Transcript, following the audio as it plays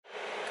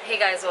Hey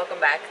guys,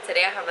 welcome back.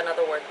 Today I have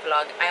another work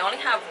vlog. I only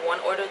have one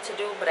order to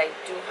do, but I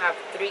do have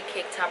 3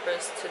 cake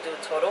toppers to do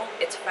total.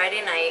 It's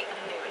Friday night. I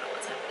don't even know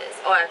what time it is.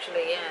 Oh,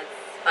 actually, yeah, it's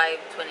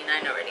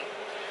 5:29 already.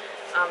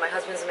 My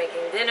husband's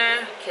making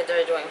dinner. Kids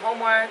are doing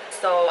homework.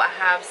 So I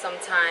have some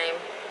time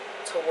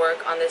to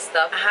work on this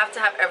stuff. I have to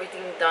have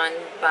everything done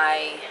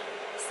by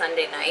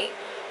Sunday night.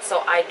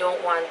 So I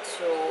don't want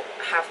to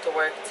have to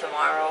work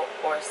tomorrow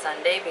or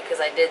Sunday because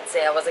I did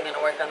say I wasn't going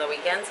to work on the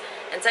weekends.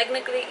 And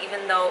technically,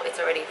 even though it's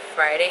already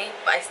Friday,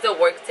 I still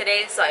work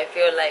today, so I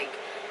feel like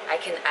I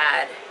can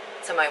add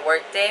to my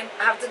work day.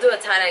 I have to do a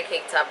tie-dye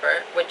cake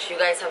topper, which you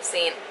guys have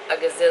seen a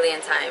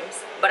gazillion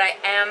times. But I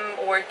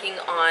am working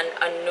on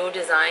a new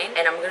design,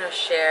 and I'm going to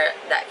share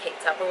that cake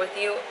topper with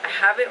you. I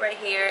have it right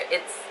here.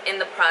 It's in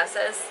the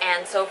process,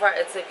 and so far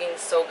it's looking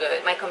so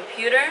good. My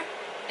computer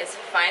is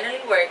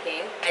finally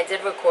working. I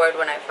did record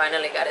when I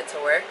finally got it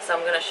to work, so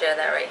I'm gonna share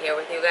that right here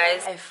with you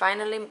guys. I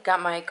finally got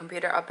my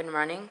computer up and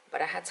running,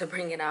 but I had to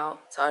bring it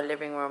out to our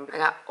living room. I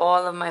got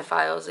all of my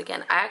files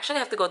again. I actually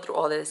have to go through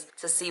all this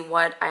to see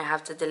what I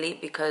have to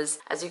delete because,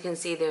 as you can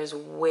see, there's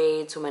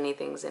way too many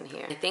things in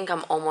here. I think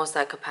I'm almost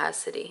at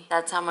capacity.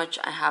 That's how much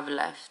I have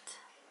left.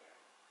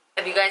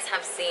 If you guys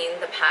have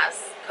seen the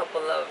past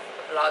couple of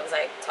vlogs,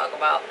 I talk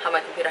about how my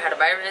computer had a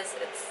virus.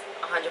 It's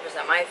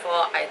 100% my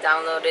fault. I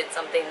downloaded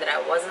something that I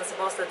wasn't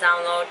supposed to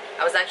download.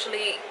 I was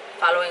actually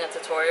following a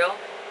tutorial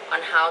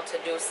on how to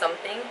do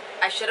something.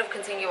 I should have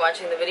continued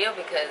watching the video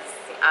because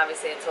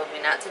obviously it told me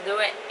not to do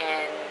it,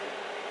 and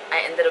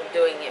I ended up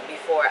doing it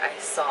before I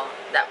saw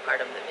that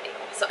part of the video.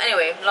 So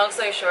anyway, long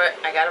story short,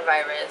 I got a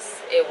virus.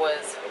 It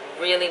was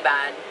really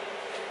bad.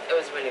 It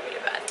was really,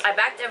 really bad. I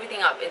backed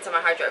everything up into my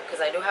hard drive because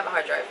I do have a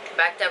hard drive.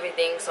 Backed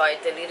everything, so I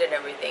deleted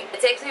everything.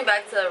 It takes me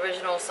back to the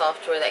original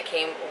software that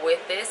came with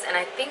this, and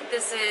I think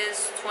this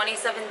is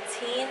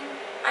 2017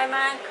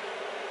 iMac.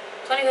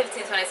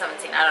 2015,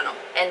 2017, I don't know.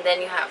 And then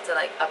you have to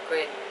like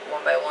upgrade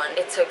one by one.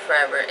 It took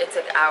forever. It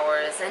took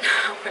hours and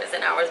hours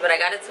and hours, but I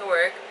got it to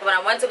work. When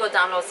I went to go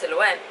download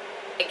Silhouette,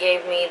 it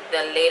gave me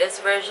the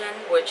latest version,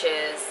 which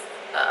is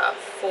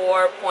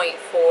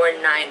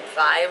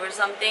 4.495 or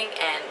something,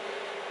 and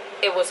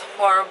it was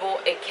horrible.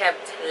 It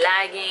kept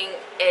lagging.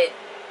 It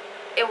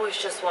was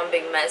just one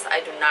big mess. I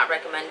do not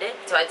recommend it.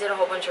 So I did a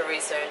whole bunch of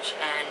research,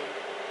 and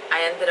I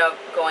ended up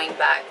going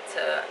back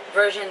to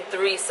version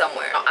 3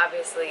 somewhere. Now,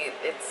 obviously,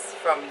 it's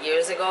from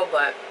years ago,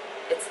 but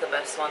it's the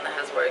best one that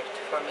has worked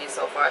for me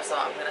so far, so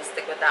I'm gonna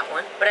stick with that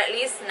one. But at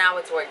least now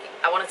it's working.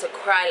 I wanted to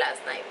cry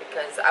last night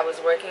because I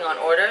was working on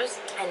orders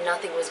and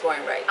nothing was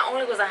going right. Not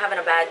only was I having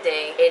a bad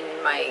day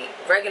in my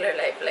regular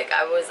life, like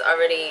I was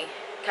already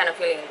kind of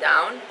feeling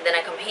down. Then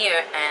I come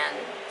here and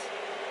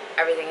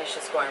everything is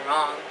just going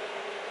wrong.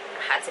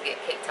 I had to get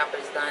cake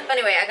toppers done.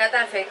 Anyway, I got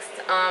that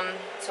fixed.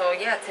 So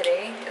yeah,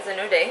 today is a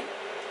new day,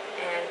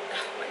 and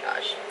oh my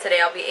gosh,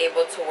 today I'll be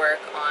able to work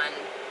on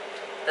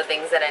the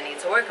things that I need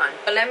to work on.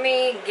 But let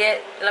me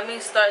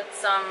start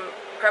some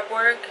prep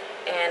work,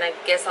 and I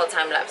guess I'll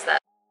time lapse that.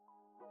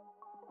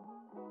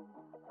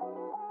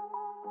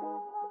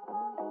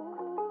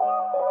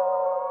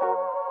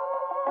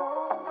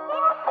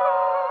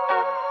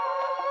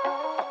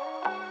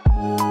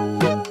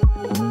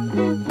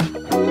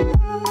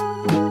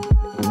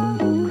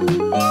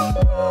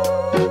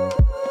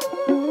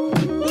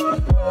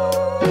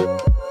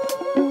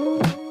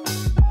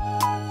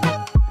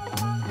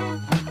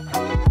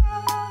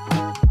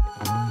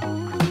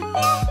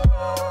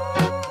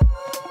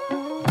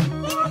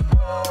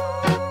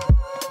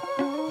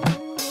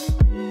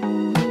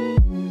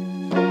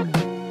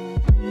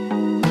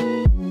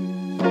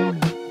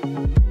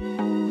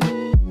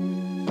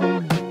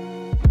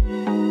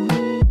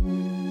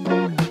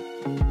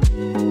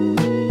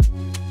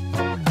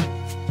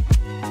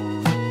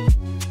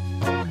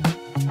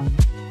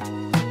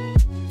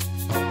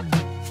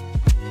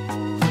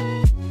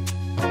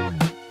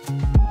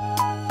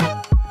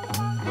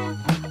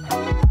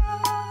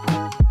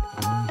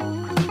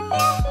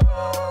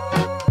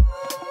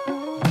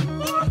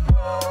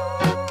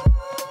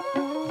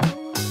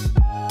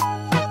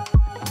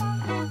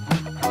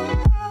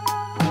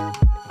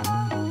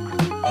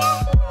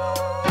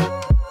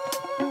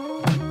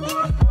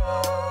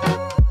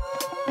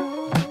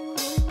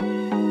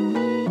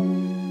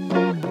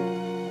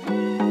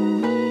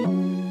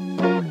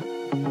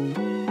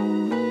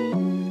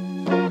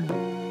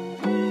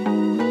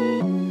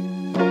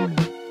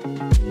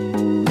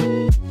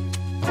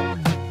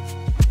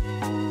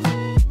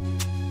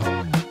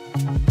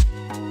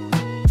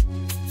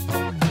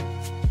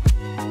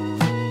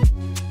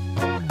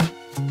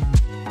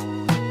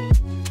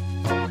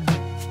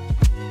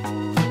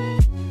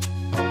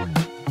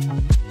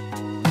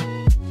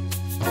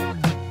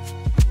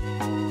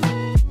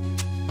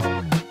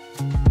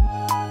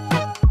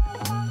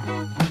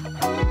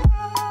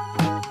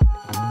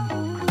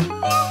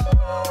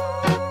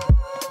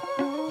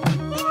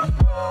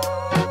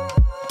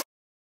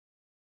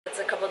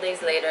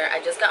 Later, I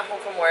just got home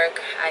from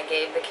work. I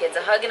gave the kids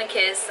a hug and a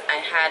kiss. I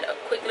had a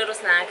quick little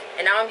snack,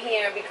 and now I'm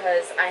here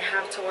because I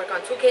have to work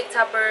on 2 cake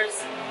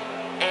toppers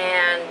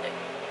and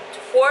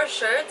 4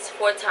 shirts,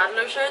 4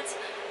 toddler shirts,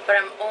 but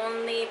I'm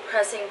only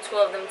pressing 2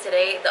 of them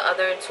today. The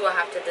other 2 I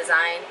have to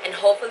design and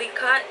hopefully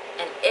cut,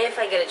 and if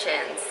I get a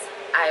chance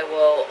I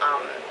will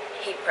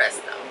heat press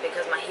them,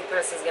 because my heat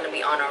press is gonna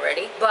be on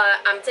already. But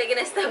I'm taking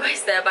it step by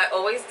step. I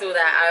always do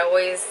that. I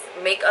always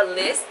make a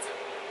list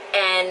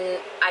and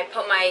I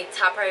put my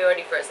top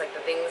priority first, like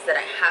the things that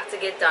I have to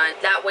get done.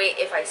 That way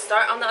if I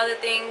start on the other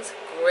things,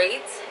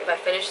 great. If I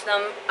finish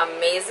them,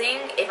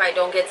 amazing. If I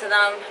don't get to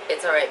them,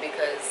 it's alright,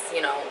 because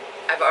you know,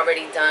 I've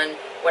already done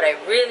what I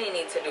really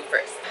need to do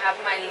first. I have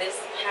my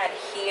list pad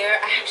here.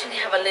 I actually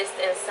have a list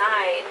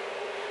inside,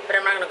 but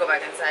I'm not gonna go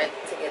back inside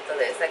to get the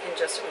list. I can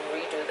just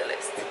redo the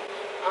list.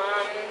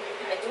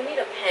 I do need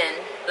a pen.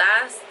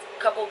 Last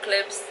couple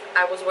clips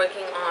I was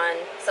working on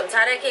some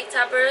tie-dye cake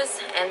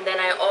toppers, and then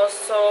I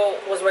also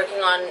was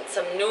working on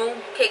some new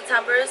cake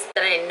toppers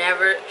that I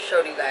never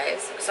showed you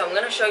guys. So I'm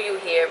gonna show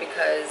you here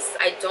because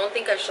I don't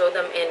think I showed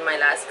them in my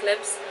last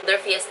clips. They're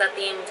fiesta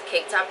themed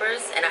cake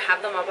toppers and I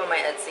have them up on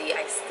my Etsy.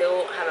 I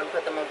still haven't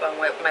put them up on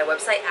my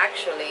website.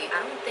 Actually,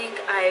 I don't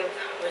think I've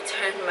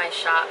returned my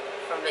shop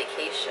from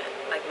vacation,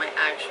 like my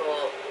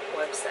actual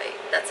website.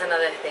 That's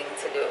another thing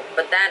to do,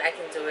 but that I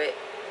can do it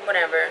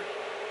whatever,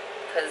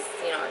 because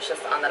you know, it's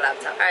just on the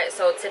laptop. Alright,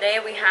 so today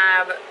we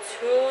have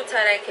 2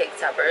 tie-dye cake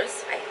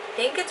toppers. I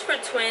think it's for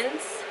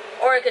twins,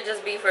 or it could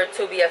just be for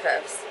 2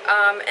 BFFs.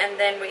 And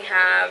then we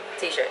have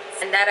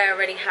t-shirts, and that I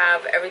already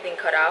have everything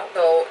cut out,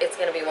 so it's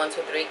gonna be 1,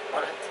 2, 3.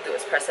 All I have to do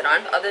is press it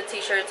on. The other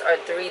t-shirts are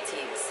 3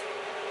 tees,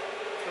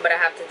 but I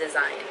have to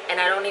design, and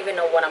I don't even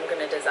know what I'm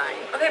gonna design.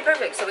 Okay,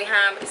 perfect. So we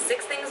have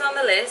 6 things on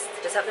the list.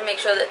 Just have to make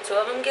sure that 2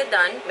 of them get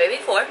done, maybe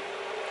 4.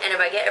 And if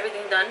I get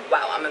everything done,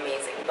 wow, I'm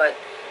amazing. But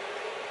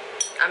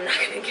I'm not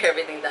gonna get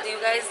everything done. Do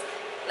you guys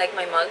like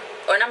my mug?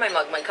 Or not my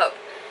mug, my cup.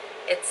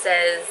 It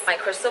says, my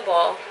crystal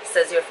ball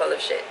says you're full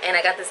of shit. And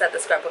I got this at the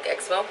Scrapbook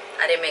Expo.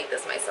 I didn't make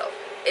this myself.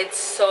 It's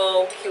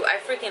so cute. I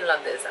freaking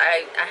love this.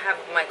 I have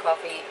my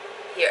coffee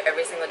here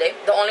every single day.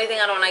 The only thing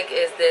I don't like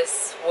is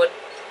this wood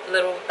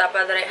little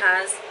tapa that it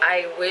has.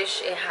 I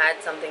wish it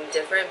had something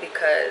different,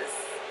 because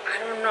I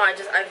don't know, I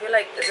feel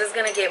like this is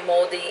gonna get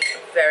moldy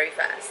very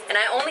fast. And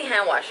I only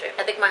hand wash it.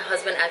 I think my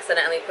husband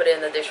accidentally put it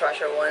in the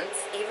dishwasher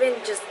once. Even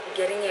just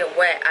getting it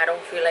wet, I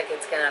don't feel like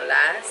it's gonna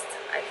last.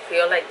 I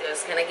feel like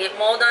there's gonna get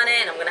mold on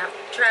it and I'm gonna have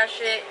to trash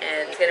it,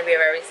 and it's gonna be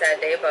a very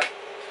sad day. But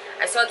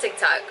I saw a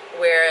TikTok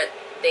where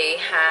they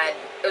had,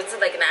 it was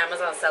like an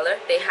Amazon seller,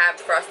 they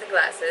have frosted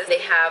glasses, they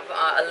have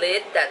a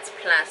lid that's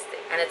plastic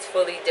and it's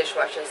fully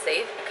dishwasher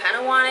safe. I kind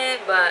of want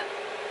it, but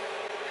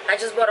I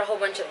just bought a whole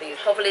bunch of these.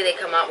 Hopefully they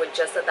come out with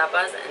just the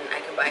tapas and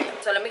I can buy them.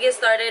 So let me get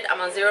started.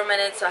 I'm on 0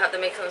 minutes, so I have to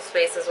make some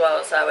space as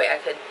well, so that way I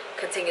could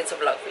continue to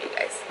vlog for you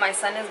guys. My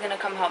son is gonna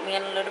come help me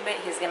in a little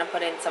bit. He's gonna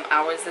put in some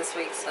hours this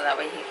week so that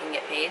way he can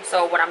get paid.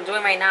 So what I'm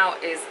doing right now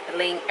is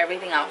laying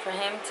everything out for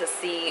him to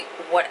see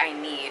what I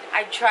need.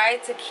 I try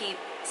to keep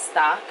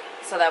stock,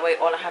 so that way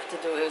all I have to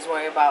do is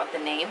worry about the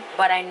name.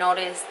 But I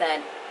noticed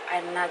that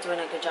I'm not doing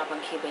a good job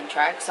on keeping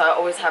track, so I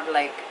always have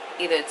like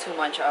either too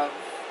much of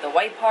the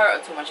white part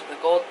or too much of the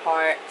gold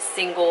part,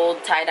 single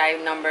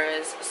tie-dye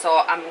numbers.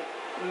 So I'm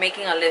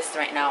making a list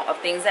right now of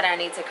things that I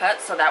need to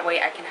cut, so that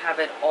way I can have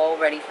it all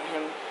ready for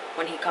him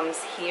when he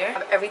comes here. I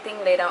have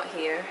everything laid out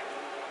here,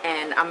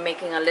 and I'm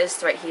making a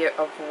list right here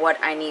of what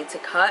I need to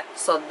cut,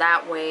 so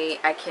that way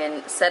I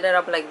can set it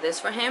up like this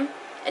for him,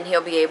 and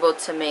he'll be able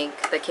to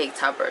make the cake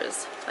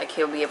toppers. Like,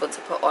 he'll be able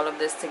to put all of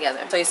this together.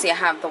 So you see I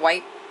have the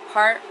white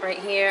part right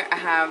here, I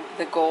have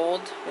the gold,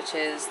 which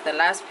is the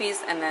last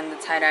piece, and then the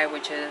tie-dye,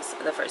 which is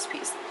the first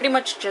piece. Pretty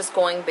much just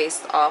going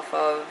based off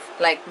of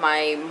like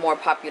my more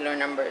popular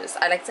numbers.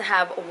 I like to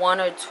have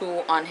 1 or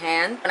 2 on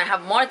hand. When I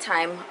have more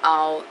time,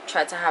 I'll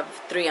try to have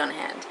 3 on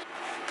hand.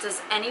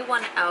 Does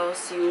anyone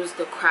else use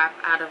the crap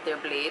out of their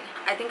blade?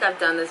 I think I've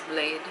done this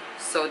blade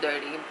so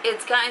dirty.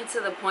 It's gotten to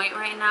the point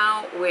right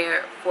now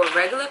where for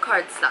regular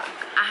cardstock,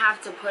 I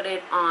have to put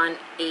it on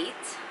 8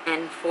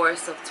 and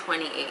force of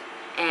 28.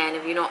 And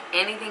if you know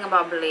anything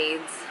about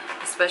blades,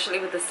 especially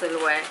with the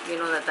silhouette, you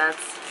know that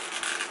that's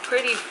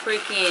pretty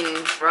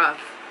freaking rough.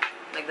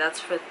 Like,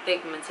 that's for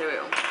thick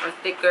material or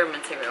thicker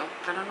material.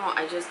 I don't know,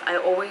 I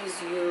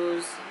always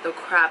use the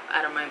crap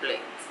out of my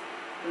blades.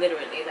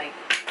 Literally, like,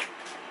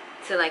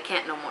 till I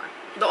can't no more.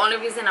 The only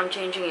reason I'm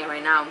changing it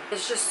right now,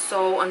 it's just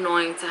so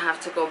annoying to have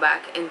to go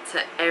back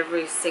into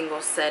every single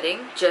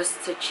setting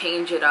just to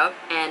change it up,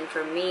 and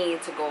for me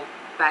to go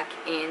back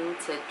in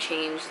to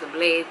change the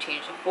blade,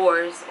 change the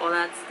force, all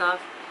that stuff.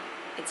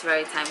 It's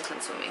very time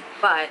consuming,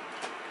 but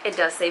it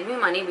does save me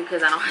money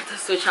because I don't have to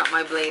switch out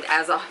my blade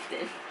as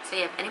often. So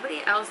yeah, if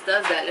anybody else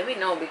does that, let me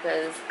know,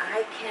 because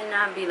I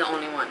cannot be the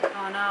only one.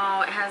 Oh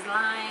no, it has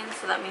lines,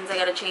 so that means I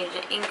gotta change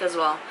the ink as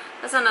well.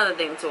 That's another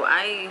thing too.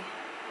 I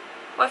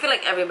feel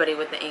like everybody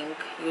with the ink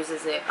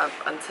uses it up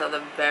until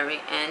the very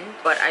end,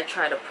 but I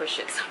try to push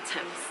it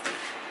sometimes.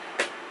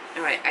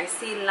 Alright, I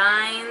see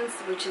lines,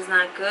 which is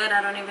not good. I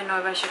don't even know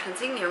if I should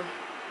continue.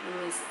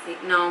 Let me see.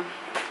 No.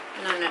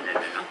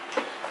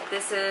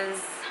 This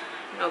is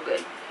no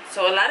good.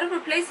 So a lot of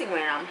replacing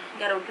right now. You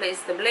gotta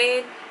replace the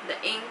blade, the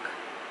ink,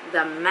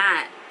 the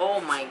mat,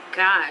 oh my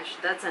gosh,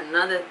 that's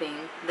another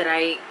thing that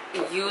I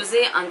use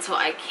it until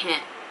I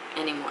can't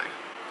anymore.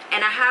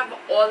 And I have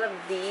all of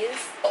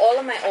these, all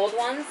of my old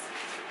ones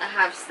I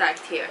have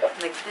stacked here,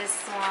 like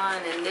this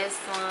one and this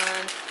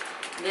one,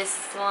 this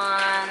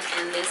one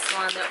and this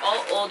one. They're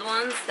all old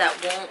ones that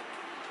won't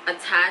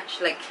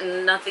attach, like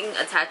nothing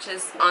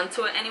attaches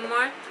onto it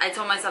anymore. I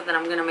told myself that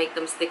I'm gonna make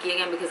them sticky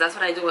again, because that's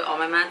what I do with all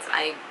my mats.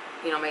 I,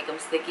 you know, make them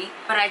sticky,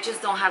 but I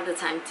just don't have the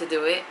time to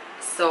do it,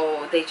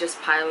 so they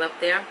just pile up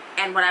there.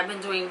 And what I've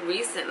been doing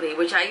recently,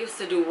 which I used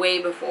to do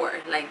way before,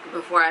 like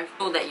before I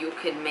knew that you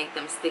could make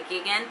them sticky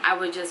again, I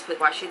would just put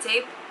washi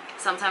tape.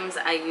 Sometimes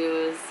I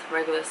use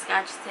regular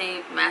scotch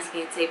tape,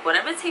 masking tape,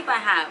 whatever tape I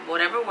have,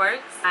 whatever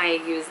works, I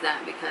use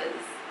that, because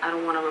I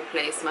don't want to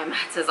replace my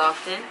mats as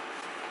often,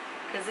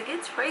 because it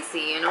gets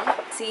pricey, you know.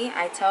 See,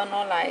 I tell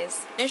no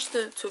lies. Finished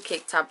the 2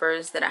 cake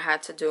toppers that I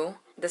had to do.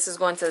 This is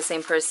going to the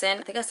same person.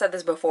 I think I said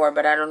this before,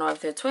 but I don't know if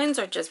they're twins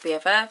or just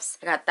BFFs.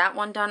 I got that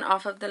one done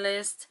off of the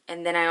list.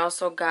 And then I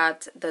also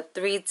got the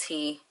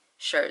 3T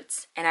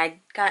shirts. And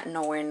I got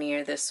nowhere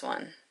near this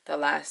one, the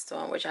last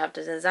one, which I have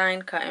to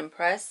design, cut, and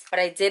press. But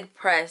I did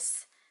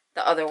press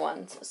the other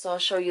ones, so I'll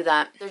show you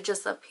that. They're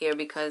just up here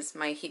because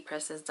my heat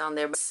press is down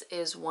there. This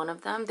is one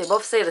of them. They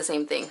both say the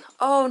same thing.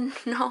 Oh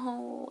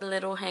no,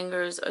 little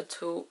hangers are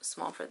too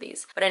small for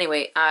these. But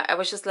anyway, I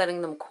was just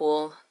letting them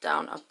cool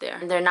down up there.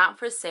 And they're not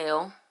for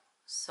sale,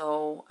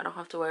 so I don't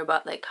have to worry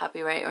about like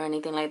copyright or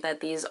anything like that.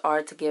 These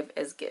are to give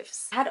as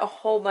gifts. I had a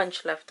whole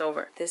bunch left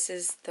over. This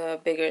is the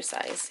bigger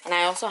size, and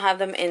I also have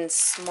them in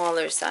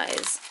smaller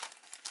size.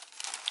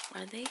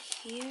 Are they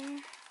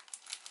here?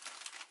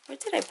 Where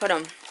did I put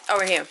them?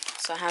 Over here.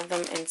 So I have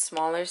them in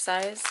smaller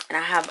size, and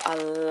I have a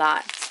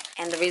lot.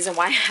 And the reason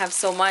why I have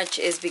so much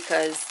is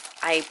because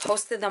I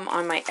posted them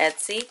on my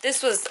Etsy.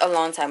 This was a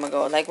long time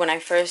ago, like when I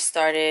first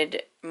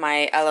started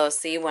my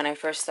LLC, when I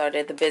first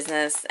started the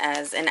business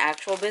as an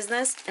actual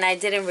business. And I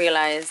didn't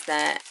realize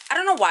that, I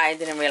don't know why I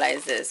didn't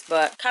realize this,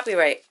 but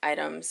copyright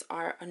items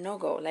are a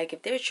no-go. Like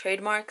if they're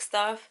trademark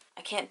stuff,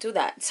 I can't do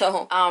that.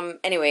 So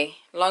anyway,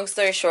 long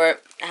story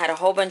short, I had a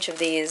whole bunch of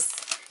these.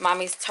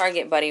 Mommy's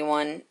Target Buddy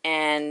one,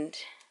 and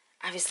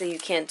obviously you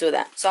can't do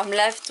that. So I'm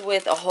left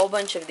with a whole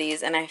bunch of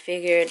these, and I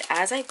figured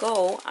as I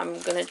go, I'm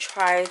gonna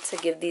try to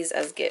give these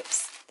as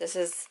gifts. This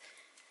is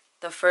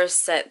the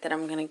first set that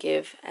I'm gonna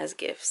give as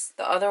gifts.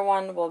 The other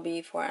one will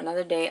be for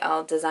another day.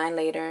 I'll design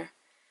later,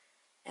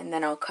 and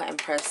then I'll cut and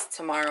press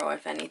tomorrow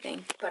if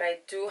anything. But I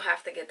do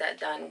have to get that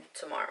done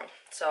tomorrow.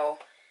 So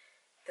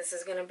this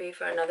is gonna be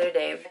for another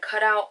day. I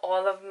cut out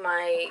all of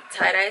my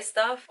tie-dye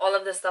stuff, all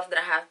of the stuff that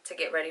I have to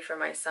get ready for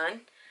my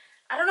son.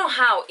 I don't know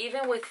how,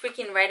 even with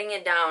freaking writing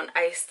it down,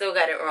 I still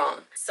got it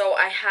wrong. So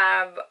I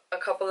have a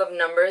couple of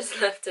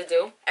numbers left to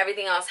do.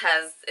 Everything else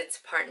has its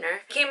partner.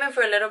 He came in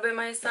for a little bit,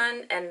 my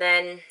son, and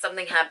then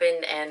something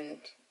happened and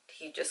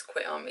he just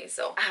quit on me.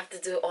 So I have to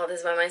do all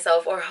this by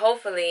myself, or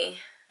hopefully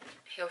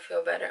he'll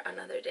feel better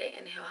another day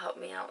and he'll help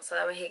me out so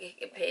that way he can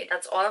get paid.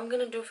 That's all I'm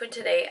gonna do for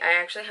today. I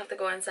actually have to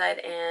go inside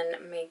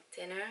and make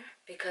dinner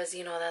because,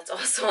 you know, that's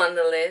also on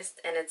the list,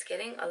 and it's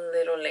getting a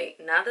little late.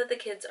 Now that the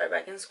kids are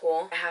back in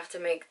school, I have to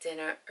make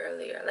dinner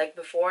earlier. Like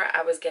before,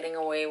 I was getting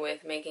away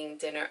with making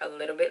dinner a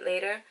little bit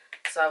later,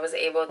 so I was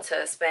able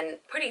to spend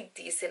pretty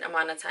decent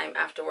amount of time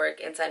after work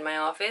inside my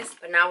office.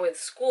 But now with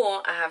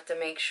school, I have to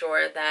make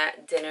sure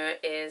that dinner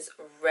is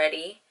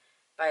ready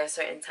by a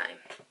certain time.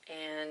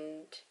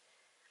 And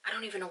I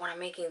don't even know what I'm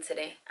making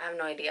today. I have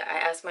no idea. I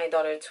asked my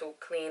daughter to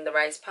clean the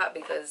rice pot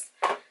because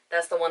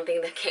that's the one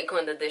thing that can't go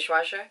in the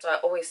dishwasher. So I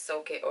always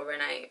soak it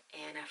overnight,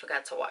 and I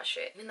forgot to wash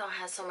it, even though I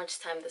had so much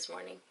time this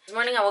morning. This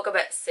morning I woke up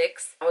at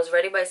 6. I was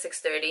ready by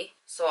 6:30.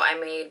 So I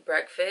made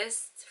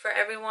breakfast for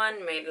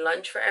everyone, made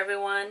lunch for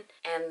everyone,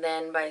 and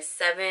then by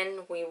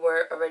 7 we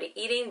were already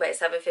eating. By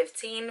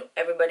 7:15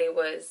 everybody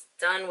was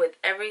done with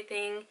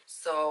everything,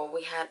 so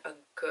we had a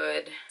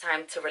good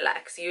time to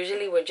relax.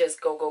 Usually we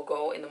just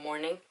go in the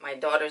morning. My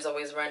daughter's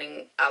always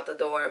running out the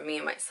door, me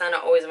and my son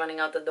are always running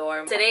out the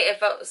door. Today it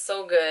felt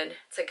so good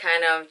to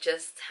kind of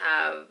just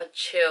have a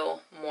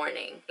chill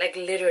morning. Like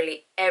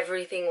literally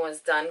everything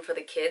was done for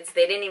the kids.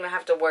 They didn't even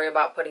have to worry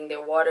about putting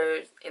their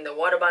water in the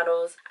water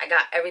bottles. I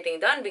got everything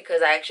done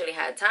because I actually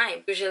had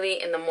time.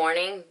 Usually in the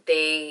morning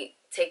they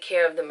take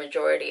care of the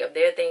majority of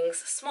their things,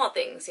 small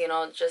things, you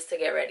know, just to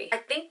get ready. I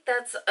think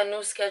that's a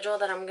new schedule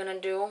that I'm gonna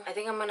do. I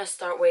think I'm gonna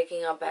start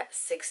waking up at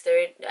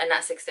 6:30,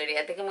 not 6:30.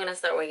 I think I'm gonna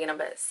start waking up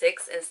at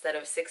 6 instead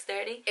of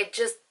 6:30. It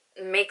just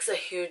makes a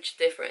huge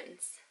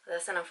difference.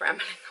 That's enough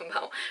rambling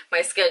about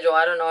my schedule.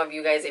 I don't know if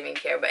you guys even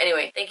care, but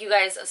anyway, thank you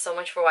guys so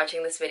much for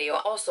watching this video.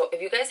 Also,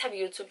 if you guys have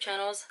YouTube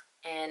channels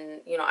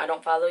and, you know, I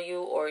don't follow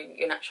you, or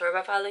you're not sure if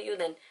I follow you,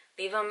 then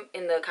leave them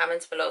in the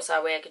comments below so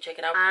that way I can check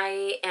it out.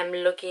 I am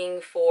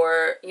looking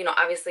for, you know,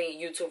 obviously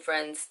YouTube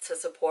friends to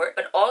support,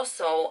 but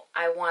also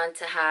I want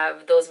to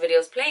have those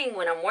videos playing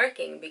when I'm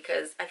working,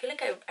 because I feel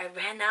like I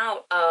ran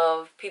out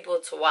of people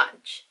to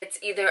watch. It's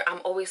either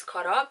I'm always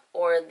caught up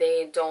or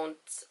they don't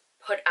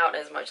put out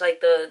as much. Like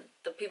the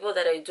people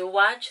that I do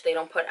watch, they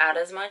don't put out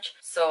as much.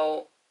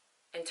 So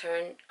in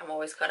turn, I'm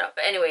always caught up.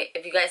 But anyway,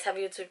 if you guys have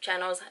YouTube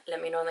channels,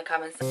 let me know in the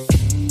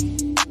comments.